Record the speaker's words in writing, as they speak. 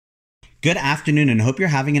Good afternoon, and hope you're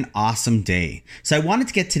having an awesome day. So I wanted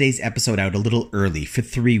to get today's episode out a little early for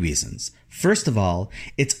 3 reasons. First of all,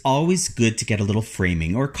 it's always good to get a little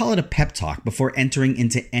framing, or call it a pep talk, before entering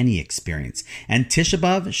into any experience, and Tisha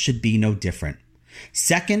B'Av should be no different.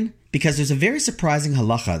 Second, because there's a very surprising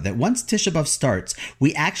halacha that once Tisha B'Av starts,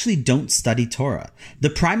 we actually don't study Torah. The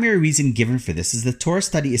primary reason given for this is that Torah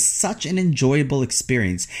study is such an enjoyable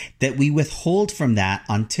experience that we withhold from that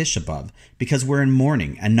on Tisha B'Av because we're in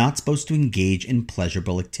mourning and not supposed to engage in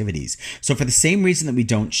pleasurable activities. So for the same reason that we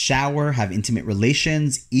don't shower, have intimate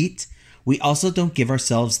relations, eat, we also don't give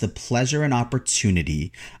ourselves the pleasure and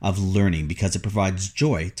opportunity of learning because it provides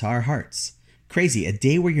joy to our hearts. Crazy, a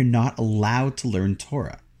day where you're not allowed to learn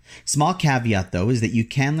Torah. Small caveat, though, is that you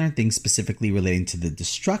can learn things specifically relating to the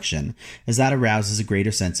destruction, as that arouses a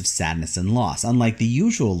greater sense of sadness and loss, unlike the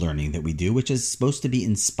usual learning that we do, which is supposed to be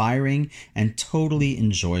inspiring and totally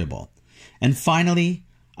enjoyable. And finally,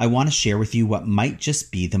 I want to share with you what might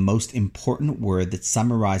just be the most important word that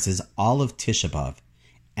summarizes all of Tisha B'Av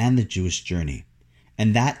and the Jewish journey,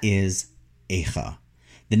 and that is Eicha,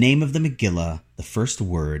 the name of the Megillah, the first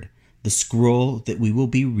word, the scroll that we will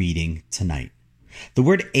be reading tonight. The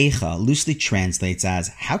word Eicha loosely translates as,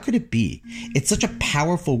 how could it be? It's such a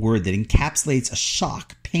powerful word that encapsulates a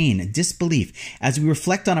shock, pain, disbelief. As we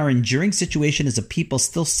reflect on our enduring situation as a people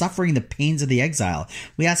still suffering the pains of the exile,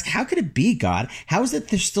 we ask, how could it be, God? How is it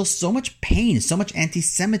there's still so much pain, so much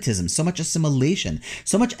anti-Semitism, so much assimilation,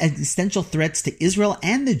 so much existential threats to Israel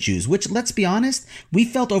and the Jews, which, let's be honest, we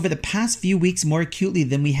felt over the past few weeks more acutely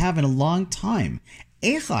than we have in a long time.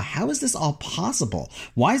 Eicha, how is this all possible?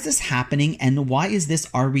 Why is this happening, and why is this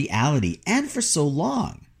our reality, and for so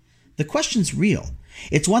long? The question's real.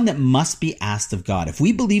 It's one that must be asked of God. If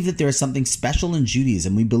we believe that there is something special in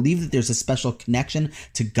Judaism, we believe that there's a special connection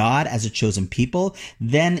to God as a chosen people,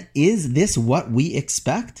 then is this what we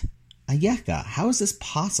expect? Ayeka, how is this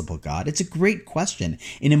possible, God? It's a great question,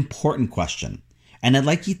 an important question. And I'd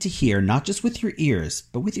like you to hear, not just with your ears,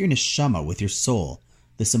 but with your neshama, with your soul,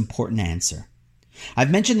 this important answer.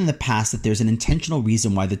 I've mentioned in the past that there's an intentional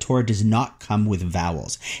reason why the Torah does not come with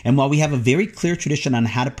vowels. And while we have a very clear tradition on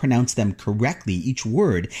how to pronounce them correctly, each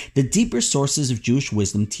word, the deeper sources of Jewish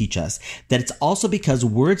wisdom teach us that it's also because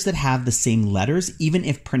words that have the same letters, even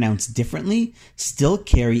if pronounced differently, still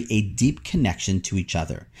carry a deep connection to each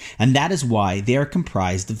other. And that is why they are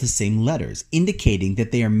comprised of the same letters, indicating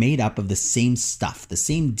that they are made up of the same stuff, the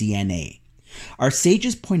same DNA. Our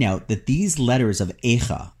sages point out that these letters of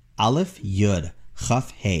Eicha, Aleph, Yud,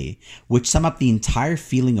 Chaf, Hey, which sum up the entire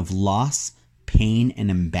feeling of loss, pain,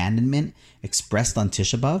 and abandonment expressed on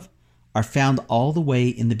Tisha B'Av, are found all the way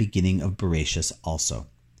in the beginning of Bereshis also.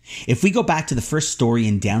 If we go back to the first story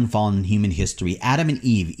in downfall in human history, Adam and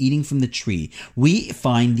Eve eating from the tree, we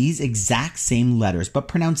find these exact same letters, but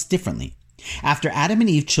pronounced differently. After Adam and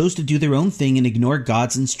Eve chose to do their own thing and ignore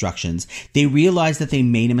God's instructions, they realized that they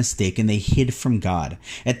made a mistake and they hid from God.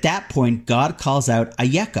 At that point, God calls out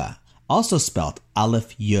Ayeka, also spelt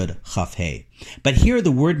Aleph, Yud, Chaf, Hey. But here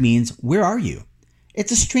the word means, where are you?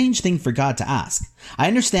 It's a strange thing for God to ask. I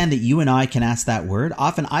understand that you and I can ask that word.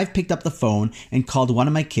 Often I've picked up the phone and called one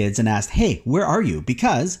of my kids and asked, hey, where are you?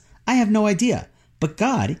 Because I have no idea. But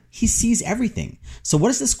God, He sees everything. So what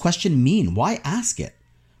does this question mean? Why ask it?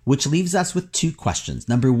 Which leaves us with 2 questions.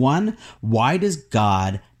 Number 1, why does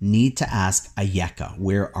God need to ask Ayeka,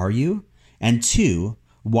 where are you? And 2,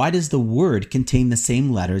 why does the word contain the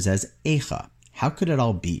same letters as Eicha? How could it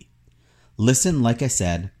all be? Listen, like I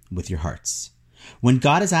said, with your hearts. When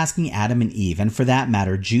God is asking Adam and Eve, and for that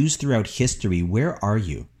matter, Jews throughout history, where are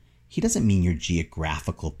you? He doesn't mean your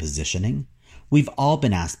geographical positioning. We've all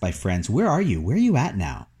been asked by friends, where are you? Where are you at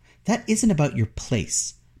now? That isn't about your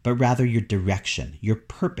place, but rather your direction, your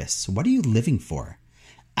purpose. What are you living for?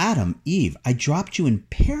 Adam, Eve, I dropped you in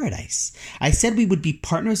paradise. I said we would be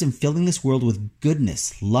partners in filling this world with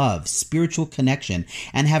goodness, love, spiritual connection,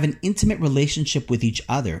 and have an intimate relationship with each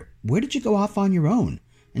other. Where did you go off on your own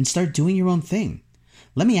and start doing your own thing?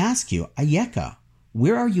 Let me ask you, Ayeka,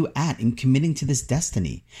 where are you at in committing to this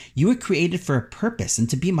destiny? You were created for a purpose and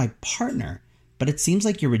to be my partner, but it seems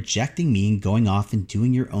like you're rejecting me and going off and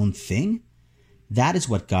doing your own thing? That is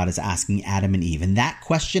what God is asking Adam and Eve, and that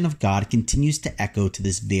question of God continues to echo to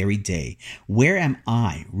this very day. Where am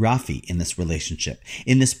I, Rafi, in this relationship,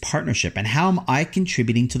 in this partnership, and how am I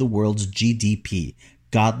contributing to the world's GDP,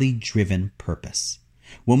 godly-driven purpose?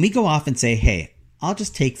 When we go off and say, hey, I'll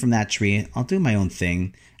just take from that tree, I'll do my own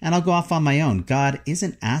thing, and I'll go off on my own, God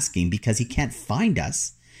isn't asking because He can't find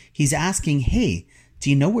us. He's asking, hey, do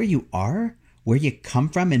you know where you are? Where you come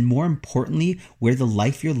from, and more importantly, where the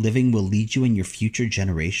life you're living will lead you in your future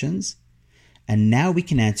generations? And now we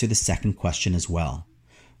can answer the second question as well.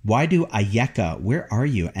 Why do Ayeka, where are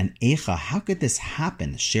you, and Echa, how could this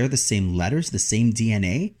happen, share the same letters, the same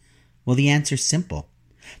DNA? Well, the answer is simple.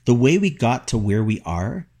 The way we got to where we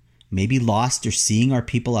are, maybe lost or seeing our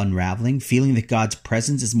people unraveling, feeling that God's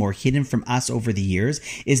presence is more hidden from us over the years,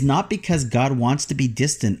 is not because God wants to be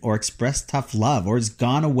distant or express tough love or has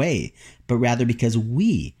gone away, but rather because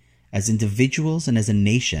we, as individuals and as a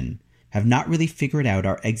nation, have not really figured out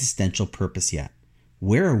our existential purpose yet.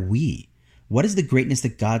 Where are we? What is the greatness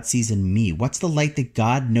that God sees in me? What's the light that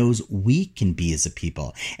God knows we can be as a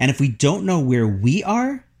people? And if we don't know where we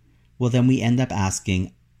are, well, then we end up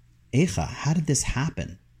asking, Echa, how did this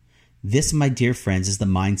happen? This, my dear friends, is the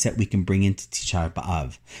mindset we can bring into Tisha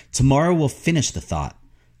B'Av. Tomorrow we'll finish the thought,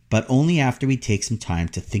 but only after we take some time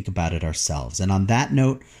to think about it ourselves. And on that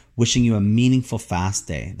note, wishing you a meaningful fast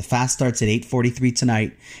day. The fast starts at 8:43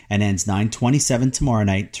 tonight and ends 9:27 tomorrow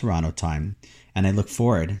night, Toronto time. And I look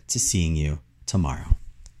forward to seeing you tomorrow.